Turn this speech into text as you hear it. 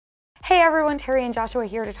Hey everyone, Terry and Joshua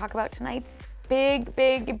here to talk about tonight's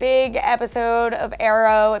big episode of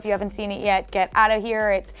Arrow. If you haven't seen it yet, get out of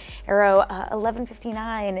here. It's Arrow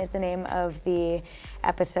 1159 is the name of the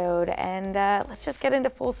episode, and let's just get into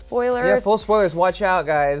full spoilers. Yeah, full spoilers. Watch out,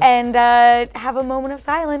 guys. And have a moment of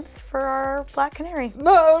silence for our Black Canary.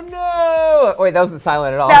 No! Wait, that wasn't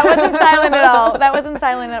silent at all. That wasn't silent at all. That wasn't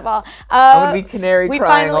silent at all. I would be canary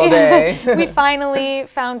crying all day. We finally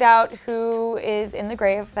found out who is in the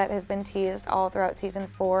grave that has been teased all throughout season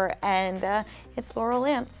 4, and it's Laurel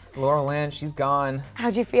Lance. It's Laurel Lance. She's gone.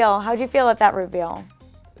 How'd you feel? How'd you feel at that reveal?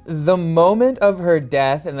 The moment of her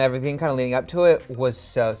death and everything kind of leading up to it was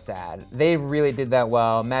so sad. They really did that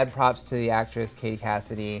well. Mad props to the actress Katie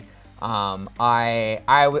Cassidy. I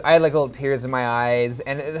had like little tears in my eyes,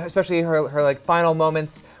 and especially her like final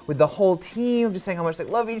moments with the whole team, just saying how much they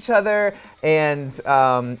love each other, and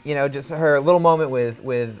you know, just her little moment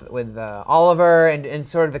with Oliver, and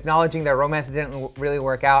sort of acknowledging their romance didn't really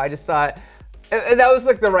work out. I just thought that was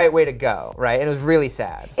like the right way to go, right? And it was really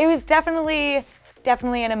sad. It was definitely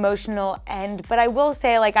an emotional end, but I will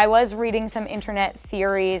say, like, I was reading some internet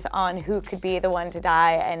theories on who could be the one to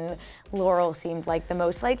die, and Laurel seemed like the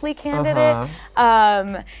most likely candidate.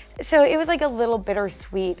 So it was like a little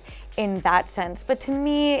bittersweet in that sense. But to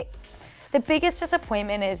me, the biggest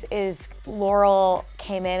disappointment is Laurel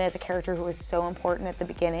came in as a character who was so important at the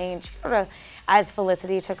beginning, and she sort of, as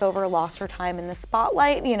Felicity took over, lost her time in the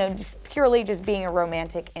spotlight, you know, purely just being a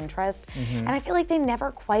romantic interest. And I feel like they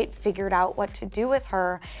never quite figured out what to do with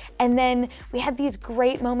her. And then we had these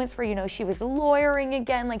great moments where, you know, she was lawyering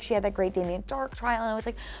again, like she had that great Damien Dark trial, and I was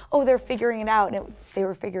like, oh, they're figuring it out. And they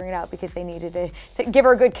were figuring it out because they needed to give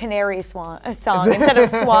her a good canary song instead of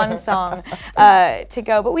swan song to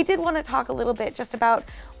go. But we did want to talk a little bit just about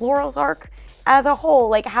Laurel's arc as a whole.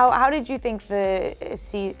 Like, how did you think the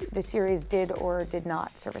series did or did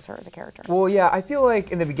not service her as a character? Well, yeah, I feel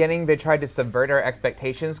like in the beginning they tried to subvert our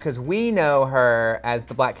expectations because we know her as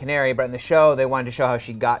the Black Canary, but in the show they wanted to show how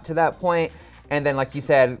she got to that point. And then, like you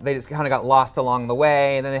said, they just kind of got lost along the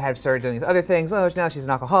way, and then they had started doing these other things. Oh, now she's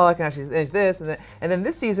an alcoholic, and now she's this, and then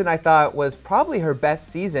this season I thought was probably her best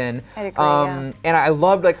season. I'd agree, yeah. And I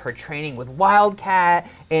loved like her training with Wildcat,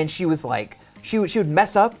 and she was like, she would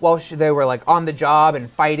mess up while they were like on the job and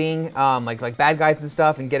fighting like bad guys and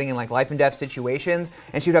stuff and getting in like life and death situations,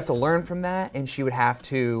 and she would have to learn from that, and she would have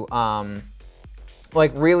to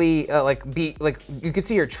like really be like, you could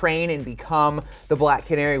see her train and become the Black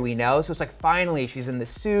Canary we know. So it's like finally she's in the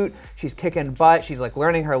suit, she's kicking butt, she's like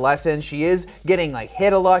learning her lessons. She is getting like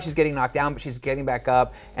hit a lot, she's getting knocked down, but she's getting back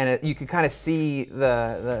up, and you could kind of see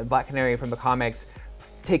the Black Canary from the comics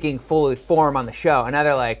taking full form on the show, and now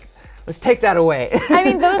they're like, let's take that away. I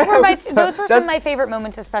mean, those were some of my favorite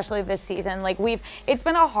moments, especially this season. Like, it's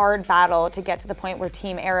been a hard battle to get to the point where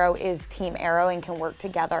Team Arrow is Team Arrow and can work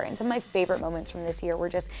together. And some of my favorite moments from this year were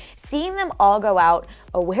just seeing them all go out,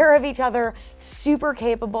 aware of each other, super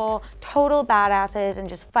capable, total badasses, and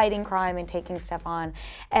just fighting crime and taking stuff on.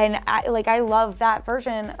 And I love that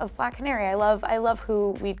version of Black Canary. I love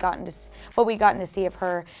who what we'd gotten to see of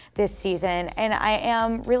her this season. And I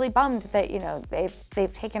am really bummed that, you know,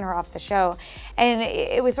 they've taken her off the show. And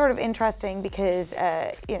it was sort of interesting because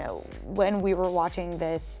you know, when we were watching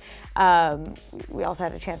this, we also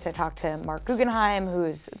had a chance to talk to Mark Guggenheim,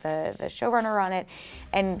 who's the showrunner on it,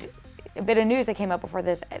 and a bit of news that came up before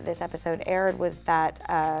this episode aired was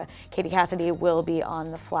that Katie Cassidy will be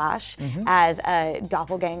on The Flash as a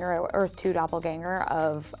doppelganger, Earth 2 doppelganger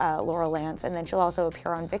of Laurel Lance, and then she'll also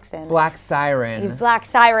appear on Vixen. Black Siren. Black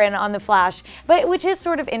Siren on The Flash. But which is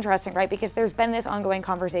sort of interesting, right? Because there's been this ongoing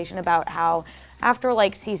conversation about how after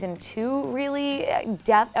like season 2, really,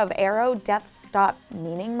 death of Arrow, death stopped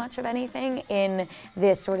meaning much of anything in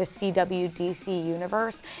this sort of CW DC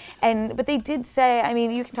universe. But they did say, I mean,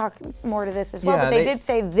 you can talk more to this as well, but they did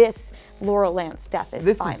say this Laurel Lance death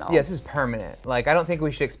is final. This is permanent. Like, I don't think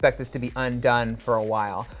we should expect this to be undone for a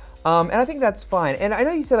while. And I think that's fine. And I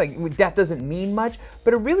know you said like death doesn't mean much,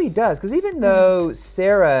 but it really does. Because even though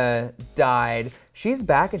Sarah died, she's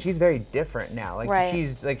back and she's very different now. Like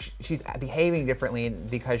she's behaving differently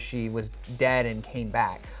because she was dead and came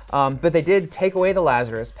back. But they did take away the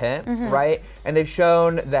Lazarus pit, right? And they've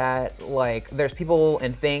shown that like there's people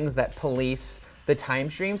and things that police the time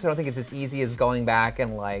stream. So I don't think it's as easy as going back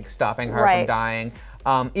and like stopping her from dying.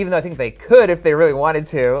 Even though I think they could if they really wanted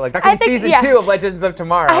to. Like, that could be season 2 of Legends of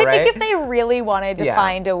Tomorrow, right? I think if they really wanted to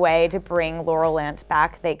find a way to bring Laurel Lance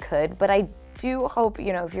back, they could. But I do hope,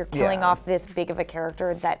 you know, if you're killing off this big of a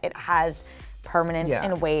character, that it has permanence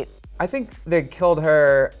and weight. I think they killed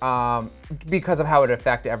her because of how it would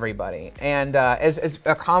affect everybody. And as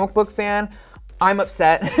a comic book fan, I'm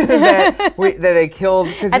upset that they killed.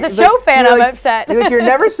 As a show fan, I'm upset. You're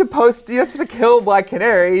never supposed to. You're not supposed to kill Black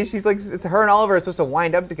Canary. She's like, it's her and Oliver are supposed to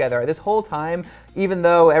wind up together. This whole time, even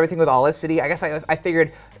though everything with Olicity, I guess I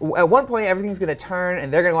figured at one point everything's gonna turn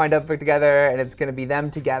and they're gonna wind up together and it's gonna be them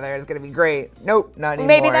together. It's gonna be great. Nope, not anymore.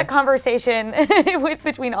 Maybe that conversation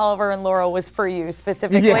between Oliver and Laurel was for you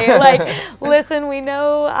specifically. Like, listen, we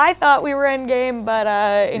know I thought we were endgame, but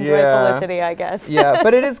enjoy Felicity, I guess. Yeah,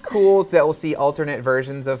 but it is cool that we'll see alternate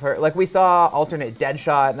versions of her. Like we saw alternate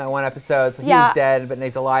Deadshot in that one episode, so he was dead, but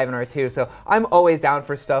he's alive in R2. So I'm always down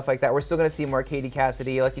for stuff like that. We're still gonna see more Katie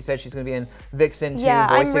Cassidy. Like you said, she's gonna be in Vixen too, voicing her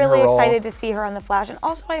role. I'm really excited to see her on The Flash, and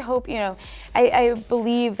also I hope, I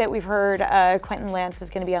believe that we've heard Quentin Lance is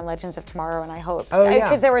going to be on Legends of Tomorrow, and I hope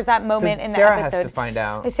because there was that moment in the episode. Sarah has to find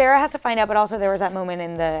out. Sarah has to find out, but also there was that moment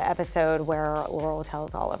in the episode where Laurel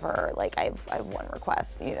tells Oliver, like, I've one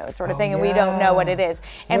request, sort of thing, and we don't know what it is.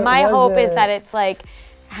 And my hope is that it's like,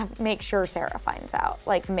 make sure Sarah finds out,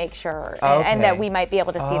 like make sure, and that we might be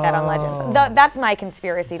able to see that on Legends. That's my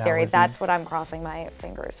conspiracy theory. That's what I'm crossing my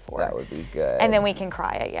fingers for. That would be good. And then we can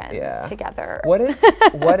cry again together. What if,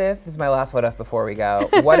 this is my last what if before we go,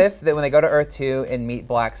 what if when they go to Earth 2 and meet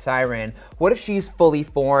Black Siren, what if she's fully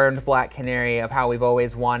formed Black Canary of how we've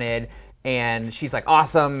always wanted, and she's like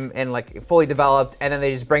awesome and like fully developed, and then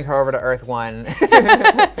they just bring her over to Earth 1.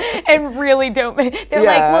 And really don't, they're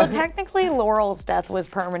like, well, technically Laurel's death was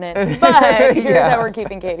permanent, but here's how we're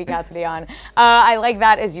keeping Katie Cassidy on. I like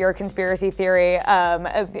that as your conspiracy theory,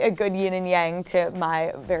 a good yin and yang to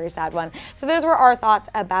my very sad one. So those were our thoughts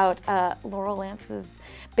about Laurel Lance's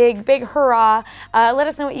big hurrah. Let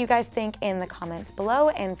us know what you guys think in the comments below,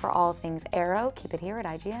 and for all things Arrow, keep it here at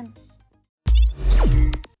IGN.